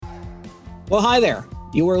Well, hi there.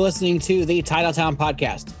 You are listening to the Titletown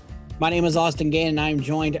Podcast. My name is Austin Gain, and I'm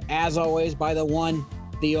joined, as always, by the one,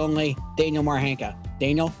 the only, Daniel Marhanka.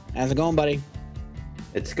 Daniel, how's it going, buddy?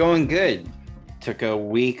 It's going good. Took a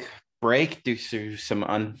week break due to some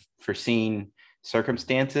unforeseen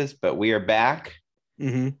circumstances, but we are back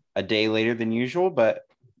a day later than usual, but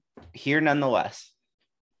here nonetheless.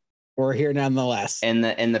 We're here nonetheless. And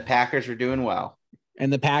the Packers are doing well.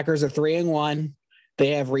 And the Packers are 3-1.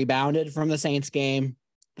 They have rebounded from the Saints game.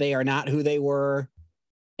 They are not who they were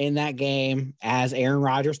in that game, as Aaron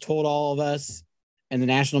Rodgers told all of us, and the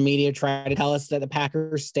national media tried to tell us that the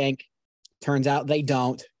Packers stink. Turns out they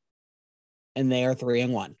don't, and they are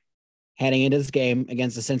 3-1 heading into this game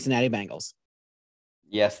against the Cincinnati Bengals.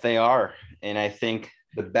 Yes, they are. And I think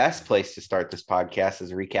the best place to start this podcast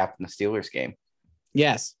is recapping the Steelers game.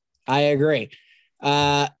 Yes, I agree.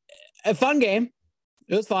 A fun game.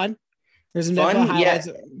 It was fun. There's some fun, highlights.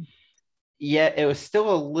 Yeah, it was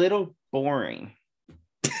still a little boring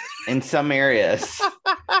in some areas.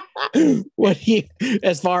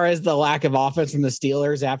 As far as the lack of offense from the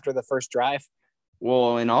Steelers after the first drive?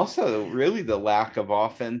 Well, and also really the lack of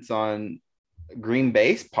offense on Green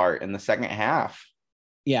Bay's part in the second half.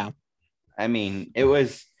 Yeah. I mean, it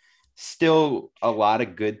was still a lot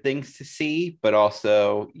of good things to see, but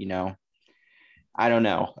also, I don't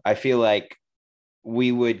know. I feel like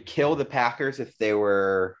we would kill the Packers if they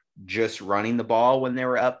were just running the ball when they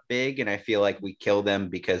were up big. And I feel like we kill them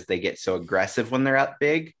because they get so aggressive when they're up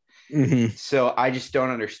big. Mm-hmm. So I just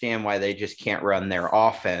don't understand why they just can't run their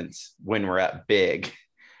offense when we're up big.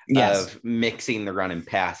 Yes. Of mixing the run and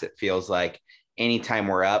pass. It feels like anytime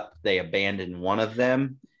we're up, they abandon one of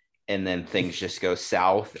them and then things just go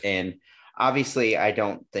south. And obviously, I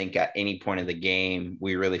don't think at any point of the game,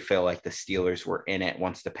 we really feel like the Steelers were in it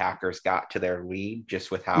once the Packers got to their lead, just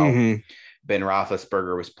with how Ben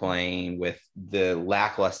Roethlisberger was playing, with the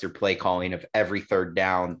lackluster play calling of every third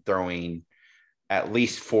down, throwing at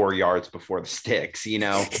least 4 yards before the sticks,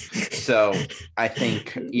 So I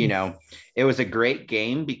think, it was a great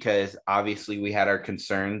game because obviously we had our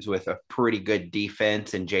concerns with a pretty good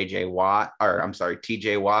defense and TJ Watt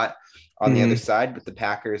on the other side, but the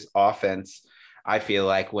Packers offense, I feel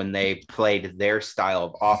like when they played their style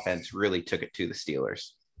of offense, really took it to the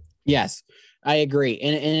Steelers. Yes, I agree.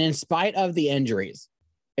 And in spite of the injuries,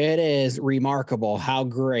 it is remarkable how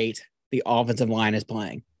great the offensive line is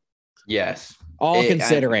playing. Yes.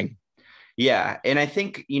 Considering. And I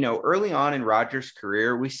think, early on in Rodgers'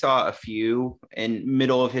 career, we saw a few, in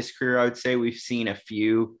middle of his career, I would say we've seen a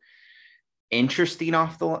few interesting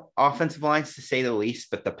off the offensive lines, to say the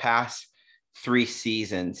least, but the past 3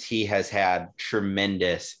 seasons, he has had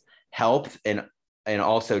tremendous help and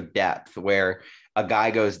also depth, where a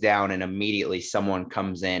guy goes down and immediately someone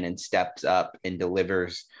comes in and steps up and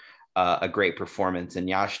delivers a great performance. And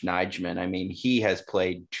Josh Nijman, I mean, he has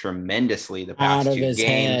played tremendously the past 2 games.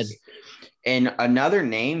 Head. And another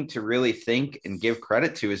name to really think and give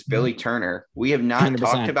credit to is Billy Turner. We have not 100%.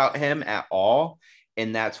 talked about him at all.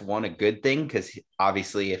 And that's a good thing, because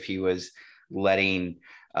obviously if he was letting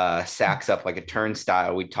sacks up like a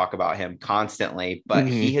turnstile, we'd talk about him constantly. But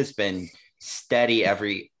he has been steady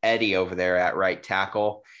every Eddie over there at right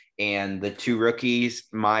tackle. And the 2 rookies,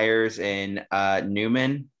 Myers and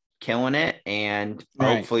Newman, killing it. And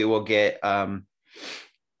hopefully we'll get I'm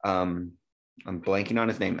blanking on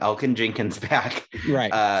his name, Elkin Jenkins, back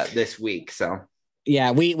this week. So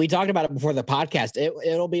yeah, we talked about it before the podcast.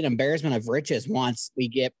 It'll be an embarrassment of riches once we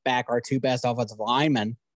get back our 2 best offensive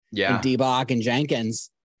linemen, in D-Bach and Jenkins.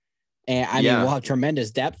 And I mean, we'll have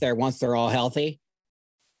tremendous depth there once they're all healthy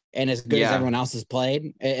and as good as everyone else has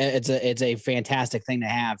played. It's a fantastic thing to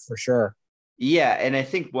have, for sure. Yeah, and I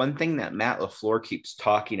think one thing that Matt LaFleur keeps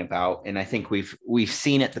talking about, and I think we've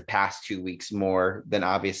seen it the past 2 weeks more than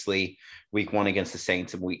obviously week 1 against the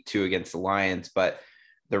Saints and week 2 against the Lions, but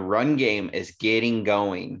the run game is getting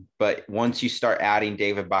going. But once you start adding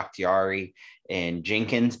David Bakhtiari and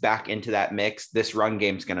Jenkins back into that mix, this run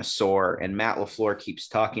game is going to soar. And Matt LaFleur keeps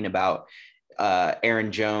talking about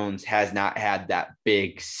Aaron Jones has not had that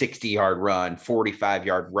big 60-yard run,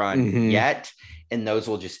 45-yard run yet. And those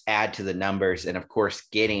will just add to the numbers. And of course,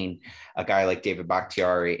 getting a guy like David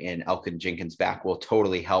Bakhtiari and Elkin Jenkins back will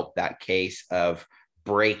totally help that case of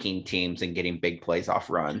breaking teams and getting big plays off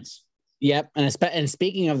runs. Yep. And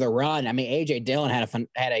speaking of the run, I mean, AJ Dillon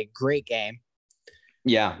had a great game.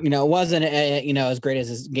 Yeah. It wasn't, as great as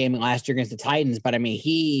his game last year against the Titans, but I mean,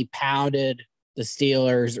 he pounded the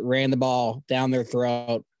Steelers, ran the ball down their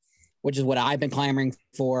throat, which is what I've been clamoring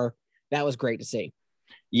for. That was great to see.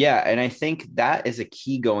 Yeah, and I think that is a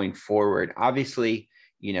key going forward. Obviously,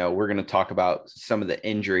 we're going to talk about some of the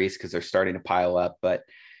injuries because they're starting to pile up, but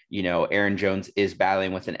Aaron Jones is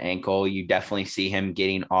battling with an ankle. You definitely see him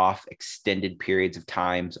getting off extended periods of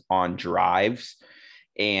times on drives.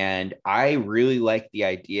 And I really like the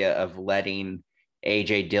idea of letting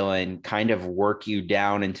AJ Dillon kind of work you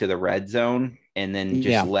down into the red zone and then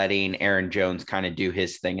just letting Aaron Jones kind of do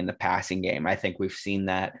his thing in the passing game. I think we've seen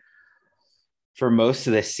that for most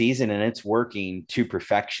of this season, and it's working to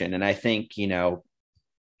perfection. And I think,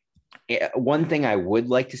 one thing I would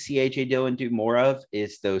like to see AJ Dillon do more of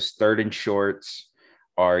is those 3rd and shorts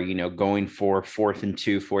are, going for 4th and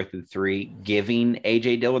 2, 4th and 3, giving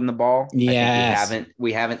AJ Dillon the ball. Yes. I think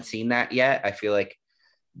we haven't seen that yet. I feel like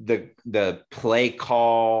the play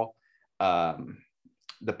calls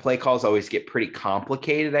always get pretty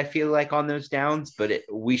complicated, I feel like, on those downs, but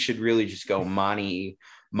we should really just go mano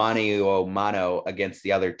against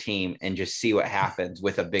the other team and just see what happens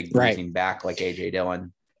with a big bruising back like AJ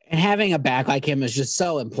Dillon. And having a back like him is just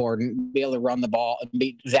so important. Be able to run the ball and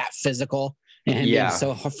be that physical and being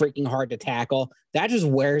so freaking hard to tackle. That just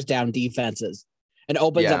wears down defenses and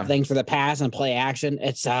opens up things for the pass and play action.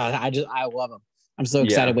 It's I love him. I'm so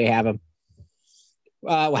excited we have him.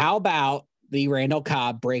 How about the Randall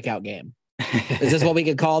Cobb breakout game? Is this what we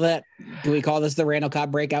could call that? Do we call this the Randall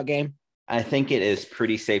Cobb breakout game? I think it is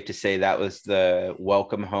pretty safe to say that was the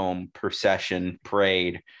welcome home procession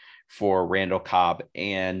parade for Randall Cobb.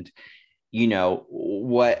 And,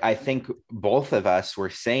 what I think both of us were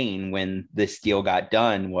saying when this deal got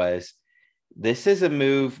done was this is a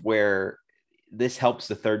move where this helps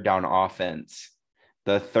the 3rd down offense.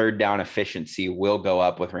 The 3rd down efficiency will go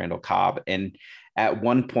up with Randall Cobb. And at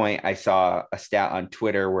one point I saw a stat on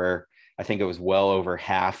Twitter where I think it was well over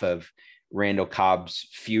half of Randall Cobb's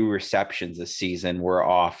few receptions this season were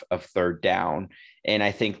off of 3rd down. And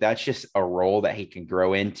I think that's just a role that he can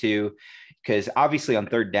grow into, because obviously on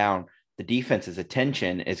 3rd down, the defense's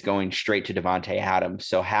attention is going straight to Davante Adams.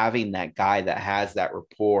 So having that guy that has that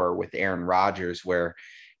rapport with Aaron Rodgers where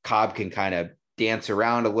Cobb can kind of dance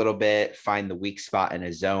around a little bit, find the weak spot in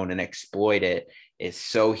his zone and exploit it is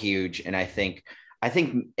so huge. And I think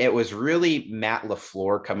it was really Matt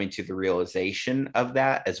LaFleur coming to the realization of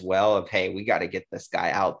that as well, of, hey, we got to get this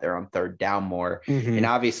guy out there on 3rd down more. Mm-hmm. And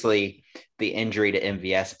obviously the injury to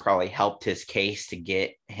MVS probably helped his case to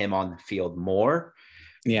get him on the field more.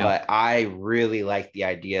 Yeah. But I really like the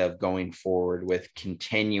idea of going forward with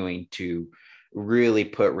continuing to really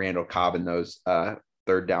put Randall Cobb in those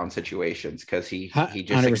 3rd down situations, because he just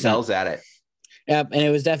 100%. Excels at it. Yep. And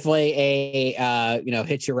it was definitely a,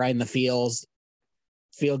 hit you right in the feels.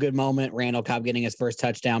 Feel good moment. Randall Cobb getting his first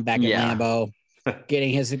touchdown back at Lambeau,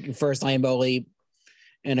 getting his first Lambeau leap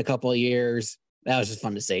in a couple of years. That was just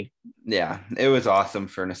fun to see. Yeah, it was awesome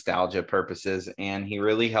for nostalgia purposes, and he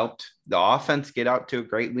really helped the offense get out to a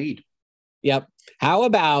great lead. Yep. How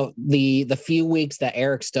about the few weeks that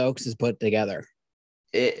Eric Stokes has put together?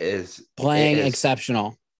 It is playing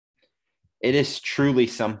exceptional. It is truly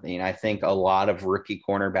something. I think a lot of rookie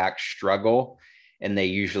cornerbacks struggle, and they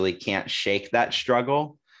usually can't shake that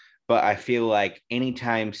struggle. But I feel like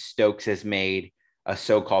anytime Stokes has made a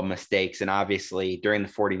so-called mistakes, and obviously during the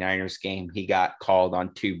 49ers game, he got called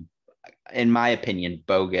on 2, in my opinion,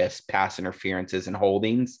 bogus pass interferences and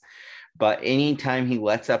holdings. But anytime he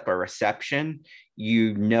lets up a reception,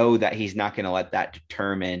 that he's not going to let that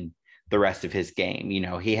determine the rest of his game.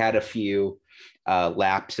 He had a few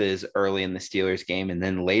lapses early in the Steelers game, and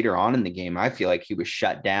then later on in the game, I feel like he was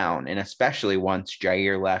shut down. And especially once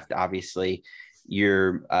Jair left, obviously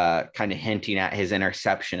you're kind of hinting at his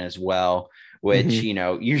interception as well, which,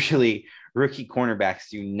 usually rookie cornerbacks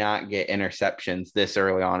do not get interceptions this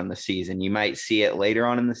early on in the season. You might see it later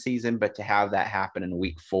on in the season, but to have that happen in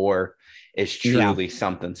week 4 is truly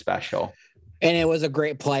something special. And it was a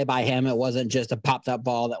great play by him. It wasn't just a popped up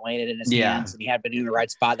ball that landed in his hands and he had been in the right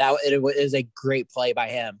spot. It was a great play by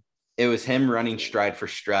him. It was him running stride for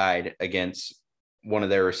stride against one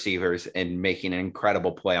of their receivers and making an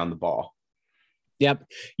incredible play on the ball. Yep.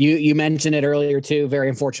 You mentioned it earlier too. Very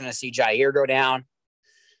unfortunate to see Jair go down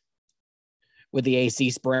with the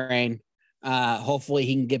AC sprain. Hopefully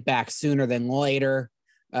he can get back sooner than later.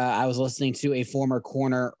 I was listening to a former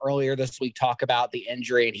corner earlier this week talk about the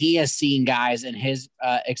injury, and he has seen guys in his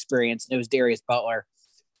experience. And it was Darius Butler.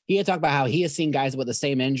 He had talked about how he has seen guys with the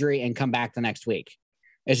same injury and come back the next week.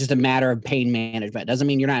 It's just a matter of pain management. Doesn't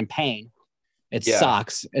mean you're not in pain. It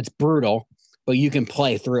sucks. It's brutal, but you can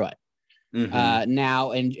play through it. Mm-hmm.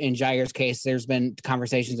 Now, in Jair's case, there's been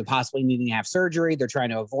conversations of possibly needing to have surgery. They're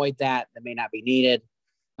trying to avoid that. That may not be needed.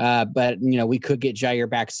 But we could get Jaire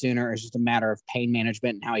back sooner. It's just a matter of pain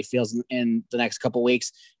management and how he feels in the next couple of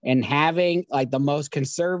weeks. And having like the most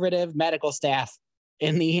conservative medical staff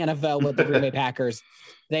in the NFL with the Green Bay Packers,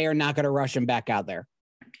 they are not going to rush him back out there.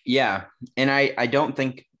 Yeah. And I don't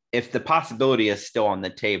think, if the possibility is still on the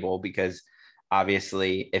table, because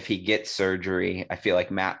obviously if he gets surgery, I feel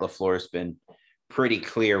like Matt LaFleur has been pretty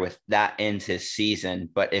clear with that ends his season.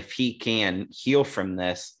 But if he can heal from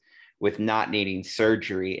this with not needing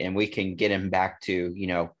surgery, and we can get him back to,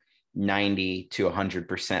 90 to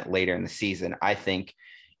 100% later in the season, I think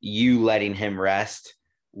you letting him rest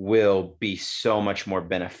will be so much more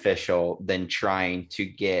beneficial than trying to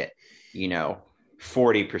get,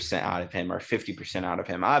 40% out of him or 50% out of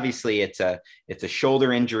him. Obviously it's a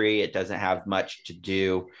shoulder injury. It doesn't have much to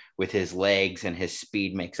do with his legs, and his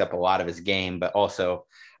speed makes up a lot of his game, but also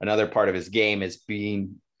another part of his game is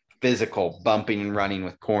being physical, bumping and running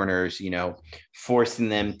with corners, forcing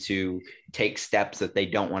them to take steps that they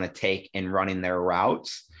don't want to take and running their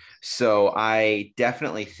routes. So I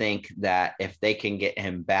definitely think that if they can get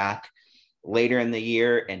him back later in the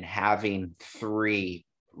year and having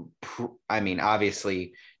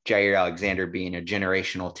obviously Jaire Alexander being a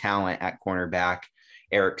generational talent at cornerback,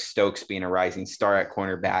 Eric Stokes being a rising star at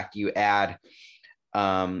cornerback, you add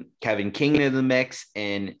Kevin King into the mix.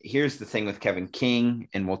 And here's the thing with Kevin King,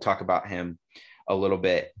 and we'll talk about him a little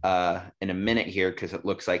bit in a minute here, because it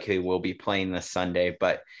looks like he will be playing this Sunday.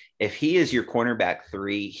 But if he is your cornerback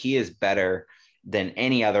 3, he is better than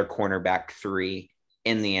any other cornerback 3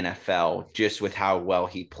 in the NFL, just with how well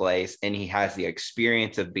he plays. And he has the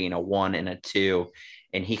experience of being a 1 and a 2,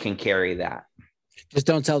 and he can carry that. Just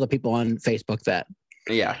don't tell the people on Facebook that.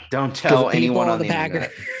 Yeah, don't tell anyone on the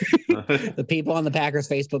internet. The people on the Packers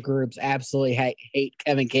Facebook groups absolutely hate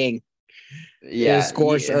Kevin King. Yeah, it's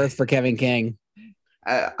scorched earth for Kevin King.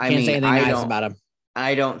 I can't mean, say anything nice about him.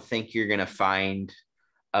 I don't think you're going to find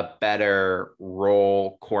a better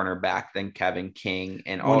role cornerback than Kevin King.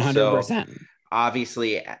 And also, 100%.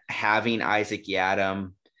 Obviously, having Isaac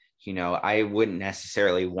Yiadom, I wouldn't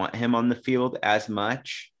necessarily want him on the field as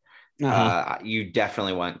much. You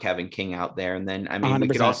definitely want Kevin King out there. And then, 100%. We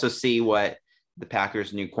could also see what the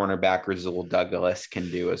Packers' new cornerback, Rasul Douglas, can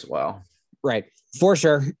do as well. Right. For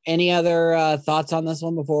sure. Any other thoughts on this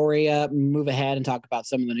one before we move ahead and talk about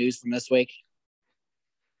some of the news from this week?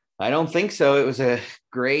 I don't think so. It was a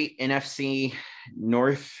great NFC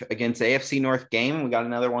North against AFC North game. We got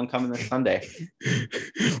another one coming this Sunday.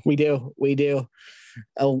 We do.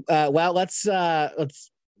 Well, let's kind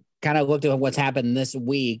of look at what's happened this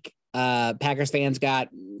week. Packers fans got,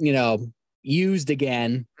 used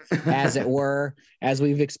again, as it were, as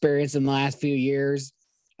we've experienced in the last few years.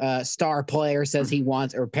 Star player says he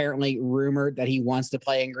wants, or apparently rumored that he wants to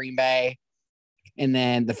play in Green Bay. And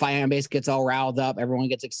then the fan base gets all riled up. Everyone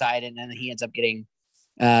gets excited. And then he ends up getting,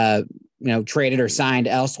 traded or signed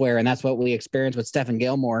elsewhere. And that's what we experienced with Stephon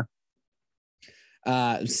Gilmore,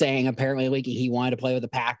 saying apparently leaking he wanted to play with the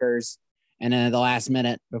Packers. And then at the last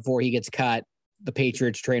minute before he gets cut, the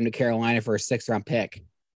Patriots trade him to Carolina for a 6th-round pick.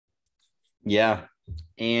 Yeah.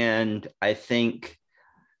 And I think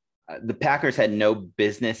the Packers had no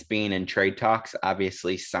business being in trade talks.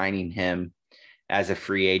 Obviously, signing him as a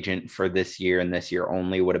free agent for this year and this year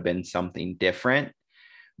only would have been something different.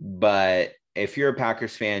 But if you're a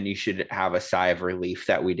Packers fan, you should have a sigh of relief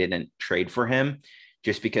that we didn't trade for him,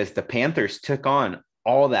 just because the Panthers took on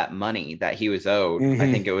all that money that he was owed. Mm-hmm.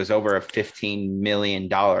 I think it was over a $15 million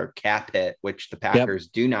cap hit, which the Packers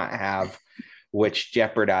do not have, which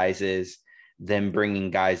jeopardizes them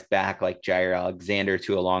bringing guys back like Jaire Alexander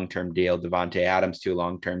to a long-term deal, Devontae Adams to a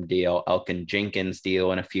long-term deal, Elgton Jenkins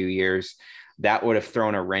deal in a few years. That would have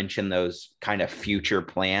thrown a wrench in those kind of future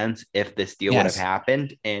plans if this deal would have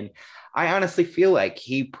happened. And I honestly feel like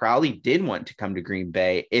he probably did want to come to Green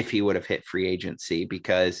Bay if he would have hit free agency,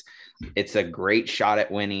 because it's a great shot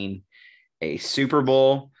at winning a Super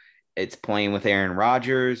Bowl. It's playing with Aaron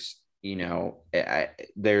Rodgers.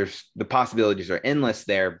 There's the possibilities are endless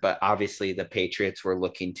there, but obviously the Patriots were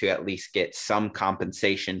looking to at least get some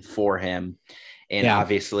compensation for him. And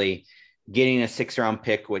obviously getting a 6th-round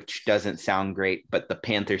pick, which doesn't sound great, but the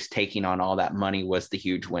Panthers taking on all that money was the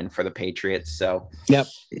huge win for the Patriots. So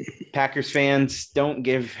Packers fans, don't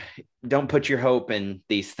put your hope in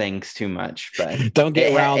these things too much, but don't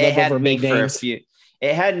get riled up over big names. It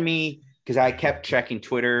had me, because I kept checking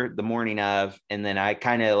Twitter the morning of, and then I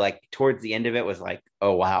kind of towards the end of it was like,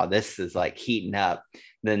 oh, wow, this is heating up.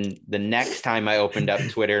 Then the next time I opened up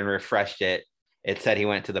Twitter and refreshed it, it said he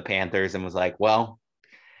went to the Panthers, and was like, well,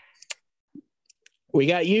 we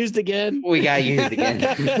got used again.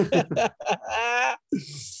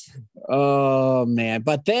 Oh man.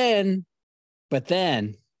 But then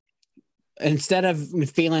instead of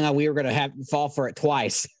feeling like we were going to have fall for it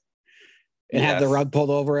twice and have the rug pulled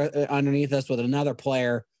over underneath us with another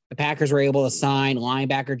player, the Packers were able to sign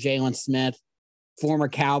linebacker Jalen Smith, former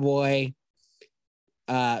Cowboy.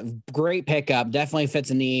 Great pickup. Definitely fits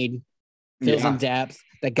a need. Fills in depth.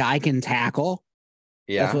 The guy can tackle.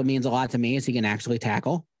 Yeah. That's what means a lot to me, is he can actually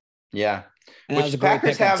tackle. Yeah. And which the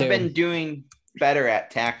Packers have been doing better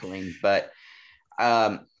at tackling, but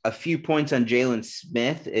a few points on Jalen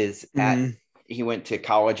Smith is he went to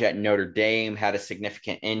college at Notre Dame, had a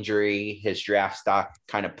significant injury. His draft stock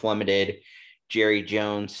kind of plummeted. Jerry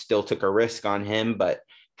Jones still took a risk on him, but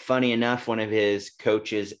funny enough, one of his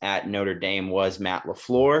coaches at Notre Dame was Matt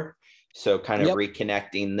LaFleur. So kind of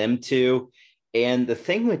reconnecting them two. And the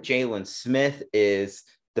thing with Jalen Smith is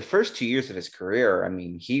the first 2 years of his career, I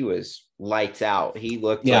mean, he was lights out. He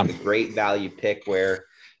looked like a great value pick where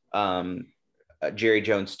Jerry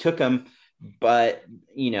Jones took him. But,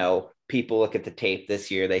 you know, people look at the tape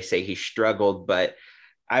this year, they say he struggled. But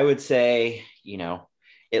I would say, you know,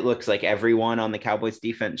 it looks like everyone on the Cowboys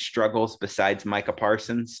defense struggles besides Micah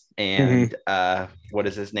Parsons and what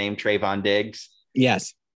is his name? Trayvon Diggs.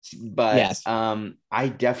 Yes. But I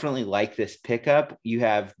definitely like this pickup. You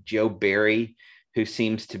have Joe Barry, who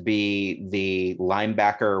seems to be the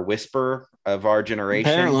linebacker whisperer of our generation.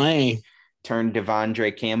 Apparently. Turned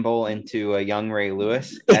Devondre Campbell into a young Ray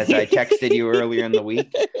Lewis, as I texted you earlier in the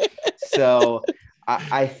week. So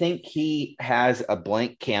I think he has a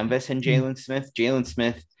blank canvas in Jalen Smith. Jalen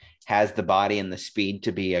Smith has the body and the speed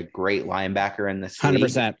to be a great linebacker in this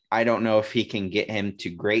 100%. League. I don't know if he can get him to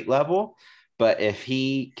great level, but if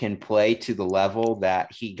he can play to the level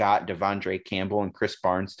that he got Devondre Campbell and Chris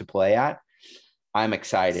Barnes to play at, I'm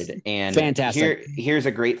excited. And fantastic. Here's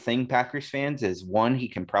a great thing, Packers fans, is one, he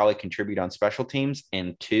can probably contribute on special teams.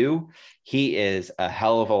 And two, he is a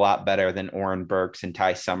hell of a lot better than Oren Burks and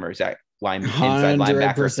Ty Summers at inside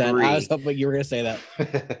linebacker 3. I was hoping you were going to say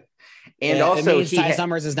that. And also Ty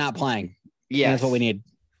Summers is not playing. Yes. That's what we need.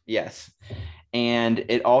 Yes. And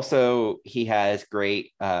it also, he has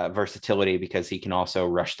great versatility because he can also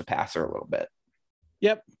rush the passer a little bit.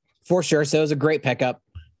 Yep, for sure. So it was a great pickup.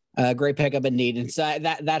 Great pickup indeed. And so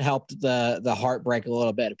that helped the heartbreak a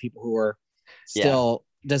little bit of people who were still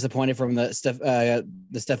disappointed from the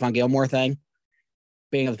Stephon Gilmore thing.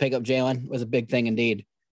 Being able to pick up Jalen was a big thing indeed.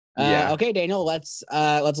 Okay, Daniel, let's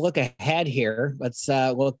look ahead here. Let's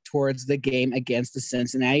look towards the game against the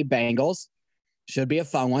Cincinnati Bengals. Should be a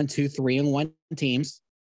fun one. 2 3-1 teams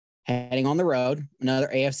heading on the road. Another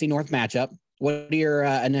AFC North matchup. What are your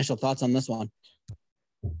initial thoughts on this one?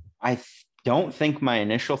 I don't think my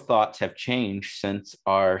initial thoughts have changed since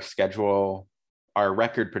our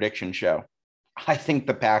record prediction show. I think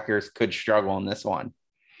the Packers could struggle in this one.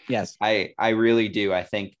 Yes. I really do. I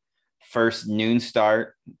think first noon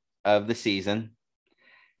start of the season,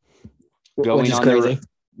 going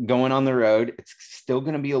on the road. It's still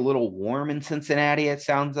going to be a little warm in Cincinnati, it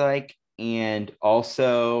sounds like. And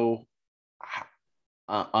also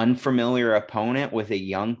unfamiliar opponent with a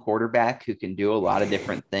young quarterback who can do a lot of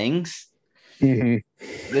different things.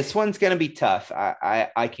 This one's going to be tough.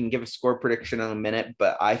 I can give a score prediction in a minute,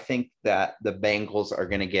 but I think that the Bengals are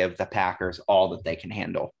going to give the Packers all that they can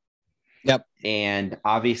handle. Yep. And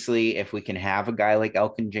obviously, if we can have a guy like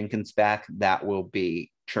Elgton Jenkins back, that will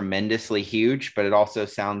be tremendously huge. But it also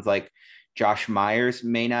sounds like Josh Myers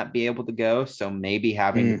may not be able to go. So maybe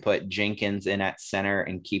having to put Jenkins in at center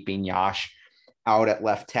and keeping Josh out at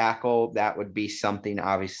left tackle, that would be something.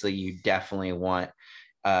 Obviously, you definitely want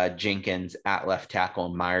Jenkins at left tackle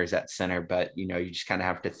and Myers at center, but you just kind of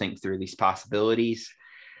have to think through these possibilities.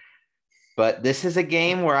 But this is a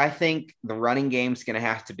game where I think the running game is going to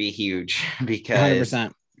have to be huge because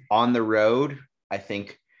 100%. On the road, I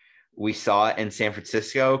think we saw it in San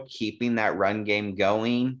Francisco, keeping that run game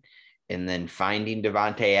going and then finding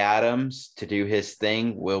Davante Adams to do his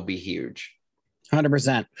thing will be huge.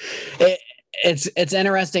 100%. It's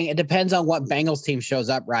interesting. It depends on what Bengals team shows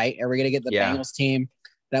up, right? Are we going to get the Bengals team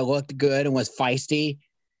that looked good and was feisty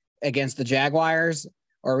against the Jaguars?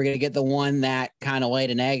 Or are we going to get the one that kind of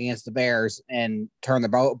laid an egg against the Bears and turned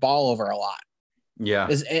the ball over a lot? Yeah.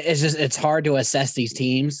 It's hard to assess these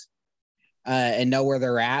teams and know where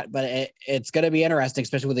they're at, but it's going to be interesting,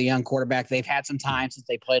 especially with a young quarterback. They've had some time since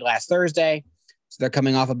they played last Thursday, so they're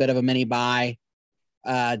coming off a bit of a mini bye.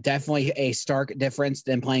 Definitely a stark difference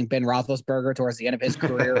than playing Ben Roethlisberger towards the end of his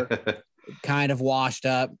career, kind of washed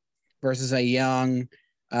up, versus a young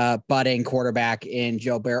budding quarterback in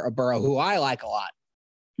Joe Burrow, who I like a lot.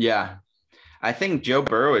 Yeah. I think Joe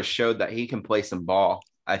Burrow has showed that he can play some ball.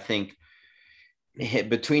 I think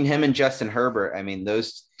between him and Justin Herbert, I mean,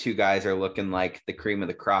 those two guys are looking like the cream of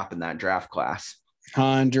the crop in that draft class.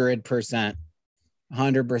 100%.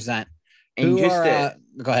 100%. And Who just are,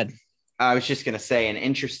 go ahead. I was just going to say an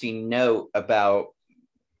interesting note about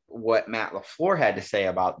what Matt LaFleur had to say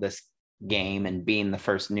about this game and being the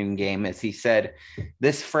first noon game is he said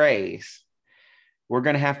this phrase, we're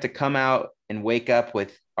going to have to come out and wake up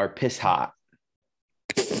with our piss hot.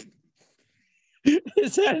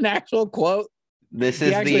 Is that an actual quote? This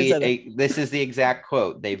is the exact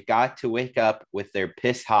quote. They've got to wake up with their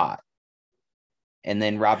piss hot. And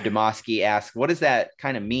then Rob Demoski asked, what does that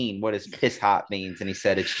kind of mean? What does piss hot means? And he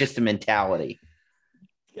said, it's just a mentality.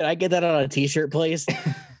 Can I get that on a t-shirt, please?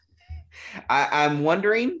 I'm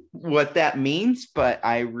wondering what that means, but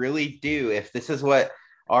I really do. If this is what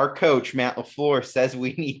our coach, Matt LaFleur, says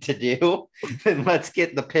we need to do, then let's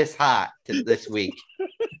get the piss hot this week.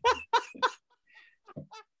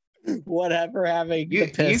 Whatever, having you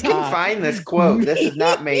the piss can hot. Find this quote. This is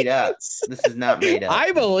not made up. This is not made up.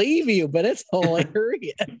 I believe you, but it's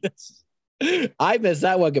hilarious. I missed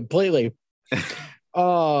that one completely.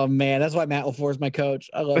 Oh man, that's why Matt LaFleur is my coach.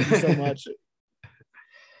 I love him so much.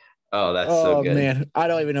 Oh, that's so good. Man, I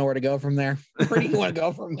don't even know where to go from there. Where do you want to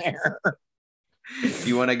go from there?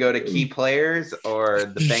 You want to go to key players or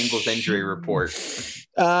the Bengals injury report?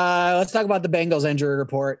 Let's talk about the Bengals injury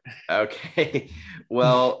report. Okay.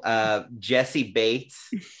 Well, Jesse Bates,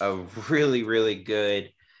 a really, really good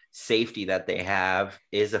safety that they have,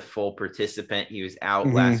 is a full participant. He was out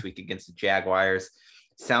last week against the Jaguars.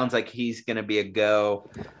 Sounds like he's going to be a go.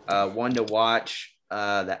 One to watch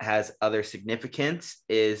that has other significance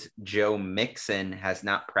is Joe Mixon has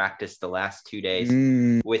not practiced the last 2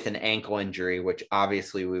 days with an ankle injury, which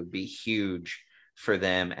obviously would be huge for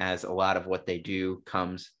them, as a lot of what they do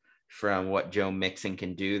comes from what Joe Mixon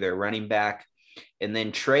can do. Their running back. And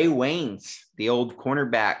then Trey Waynes, the old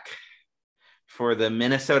cornerback for the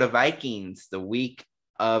Minnesota Vikings, the week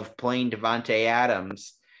of playing Devontae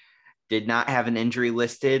Adams, did not have an injury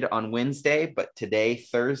listed on Wednesday, but today,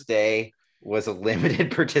 Thursday, was a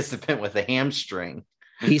limited participant with a hamstring.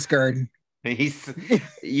 He's scared.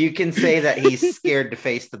 You can say that he's scared to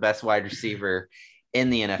face the best wide receiver in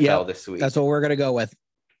the NFL this week. That's what we're going to go with.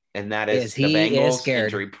 And that is the Bengals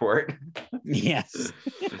injury report. Yes.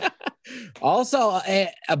 Also,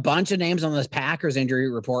 a bunch of names on this Packers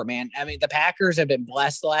injury report, man. I mean, the Packers have been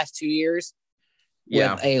blessed the last 2 years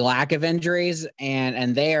with a lack of injuries,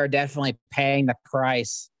 and they are definitely paying the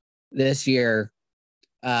price this year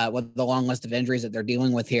with the long list of injuries that they're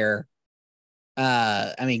dealing with here.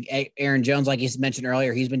 I mean, Aaron Jones, like you mentioned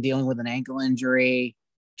earlier, he's been dealing with an ankle injury.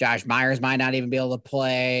 Josh Myers might not even be able to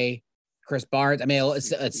play. Chris Barnes, I mean,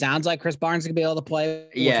 it sounds like Chris Barnes can be able to play,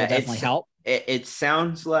 which will definitely help. It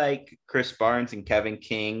sounds like Chris Barnes and Kevin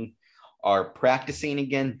King are practicing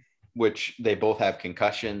again, which they both have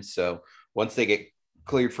concussions. So once they get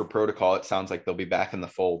cleared for protocol, it sounds like they'll be back in the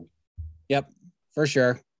fold. Yep, for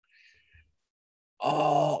sure.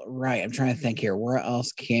 All right. I'm trying to think here. Where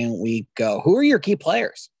else can we go? Who are your key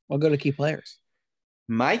players? We'll go to key players.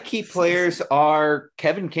 My key players are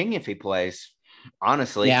Kevin King if he plays.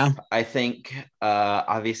 Honestly, I think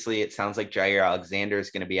obviously it sounds like Jair Alexander is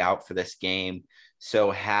going to be out for this game. So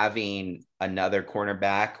having another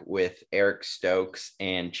cornerback with Eric Stokes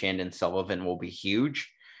and Chandon Sullivan will be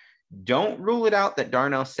huge. Don't rule it out that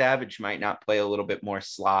Darnell Savage might not play a little bit more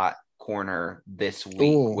slot corner this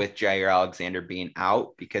week with Jair Alexander being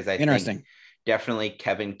out, because I think definitely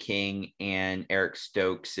Kevin King and Eric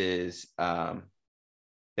Stokes is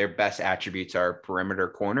their best attributes are perimeter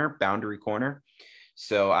corner, boundary corner.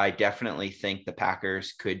 So I definitely think the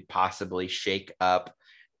Packers could possibly shake up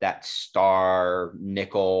that star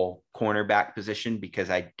nickel cornerback position, because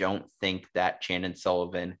I don't think that Chandon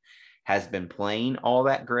Sullivan has been playing all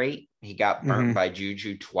that great. He got burnt by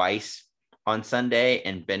Juju twice on Sunday,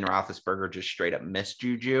 and Ben Roethlisberger just straight up missed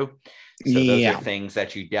Juju. So those are things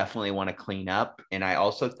that you definitely want to clean up. And I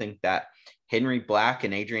also think that Henry Black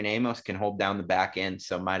and Adrian Amos can hold down the back end.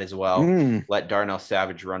 So might as well let Darnell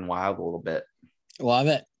Savage run wild a little bit. Love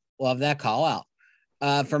it. Love that call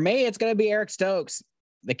out. For me, it's going to be Eric Stokes.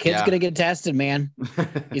 The kid's going to get tested, man.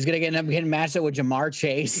 He's going to end up getting matched up with Jamar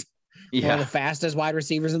Chase, one of the fastest wide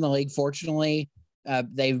receivers in the league. Fortunately,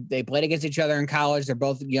 they played against each other in college. They're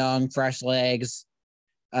both young, fresh legs.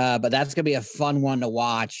 But that's going to be a fun one to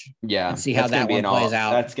watch. Yeah. And see how that one plays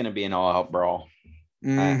out. That's going to be an all-out brawl.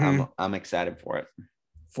 I'm excited for it.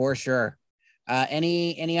 For sure.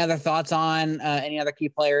 Any other thoughts on any other key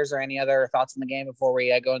players or any other thoughts in the game before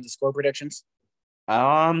we go into score predictions?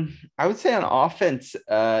 I would say on offense,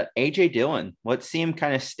 AJ Dillon, let's see him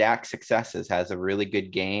kind of stack successes, has a really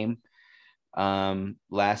good game.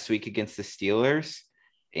 last week against the Steelers.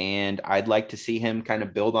 And I'd like to see him kind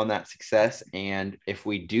of build on that success. And if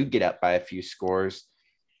we do get up by a few scores,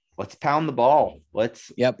 let's pound the ball.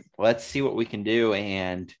 Let's see what we can do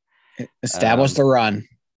and establish the run.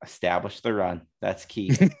 Establish the run. That's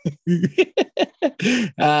key.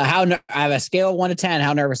 I have a scale of 1 to 10.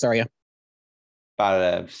 How nervous are you?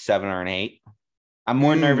 About a 7 or an 8. I'm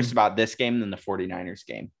more nervous about this game than the 49ers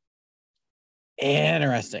game.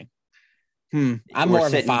 Interesting. I'm more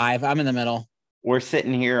of a 5. I'm in the middle. We're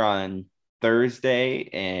sitting here on Thursday,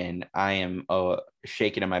 and I am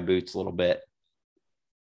shaking in my boots a little bit.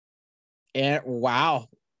 And wow.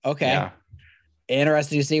 Okay. Yeah.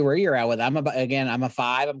 Interesting to see where you're at with it. I'm a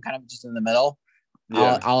 5. I'm kind of just in the middle.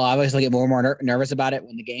 Yeah. I'll obviously get more and more nervous about it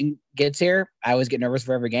when the game gets here. I always get nervous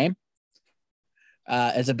for every game.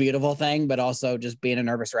 It's a beautiful thing, but also just being a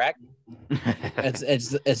nervous wreck.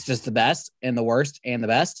 It's just the best and the worst and the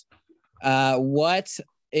best. What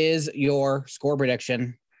is your score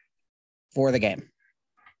prediction for the game?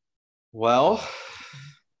 Well,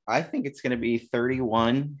 I think it's going to be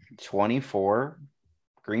 31-24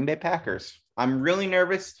 Green Bay Packers. I'm really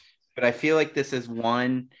nervous, but I feel like this is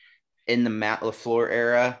one in the Matt LaFleur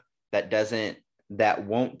era that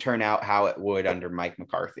won't turn out how it would under Mike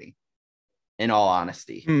McCarthy. In all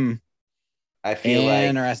honesty, I feel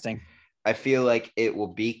like it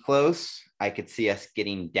will be close. I could see us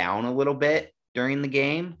getting down a little bit during the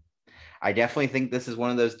game. I definitely think this is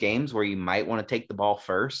one of those games where you might want to take the ball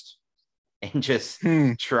first and just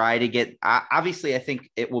try to get. Obviously, I think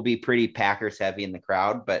it will be pretty Packers heavy in the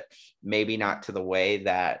crowd, but maybe not to the way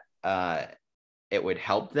that it would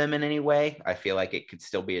help them in any way. I feel like it could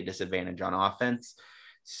still be a disadvantage on offense.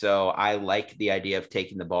 So I like the idea of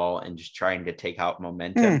taking the ball and just trying to take out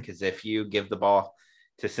momentum, because if you give the ball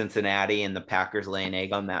to Cincinnati and the Packers lay an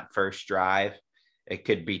egg on that first drive, it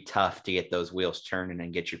could be tough to get those wheels turning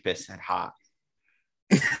and get your piss hot.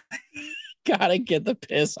 Gotta get the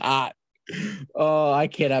piss hot. Oh, I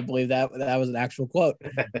cannot believe that was an actual quote.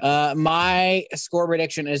 My score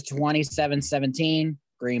prediction is 27-17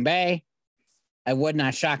 Green Bay. It would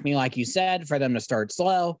not shock me, like you said, for them to start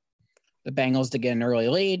slow, the Bengals to get an early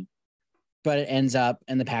lead, but it ends up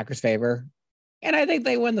in the Packers' favor. And I think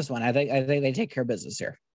they win this one. I think they take care of business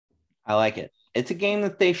here. I like it. It's a game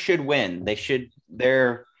that they should win.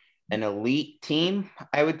 They're an elite team,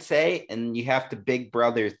 I would say. And you have to big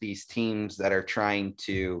brother these teams that are trying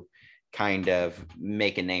to kind of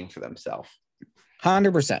make a name for themselves.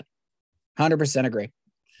 100%. 100% agree.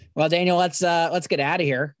 Well, Daniel, let's get out of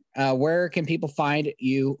here. Where can people find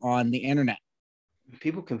you on the internet?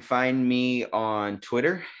 People can find me on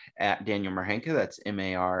Twitter at Daniel Marhanka. That's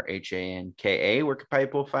MARHANKA. Where can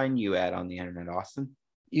people find you at on the internet, Austin?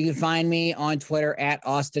 You can find me on Twitter at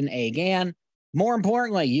Austin A. Gann. More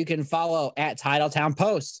importantly, you can follow at Titletown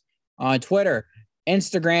Post on Twitter,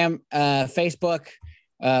 Instagram, Facebook,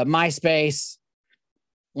 MySpace,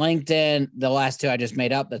 LinkedIn. The last two I just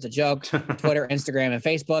made up. That's a joke. Twitter, Instagram, and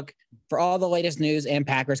Facebook for all the latest news and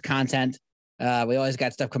Packers content. We always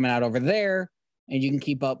got stuff coming out over there, and you can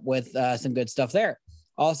keep up with some good stuff there.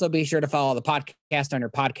 Also, be sure to follow the podcast on your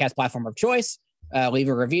podcast platform of choice. Leave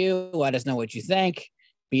a review. Let us know what you think.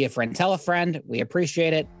 Be a friend, tell a friend. We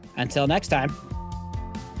appreciate it. Until next time,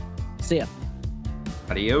 see ya.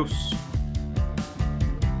 Adios.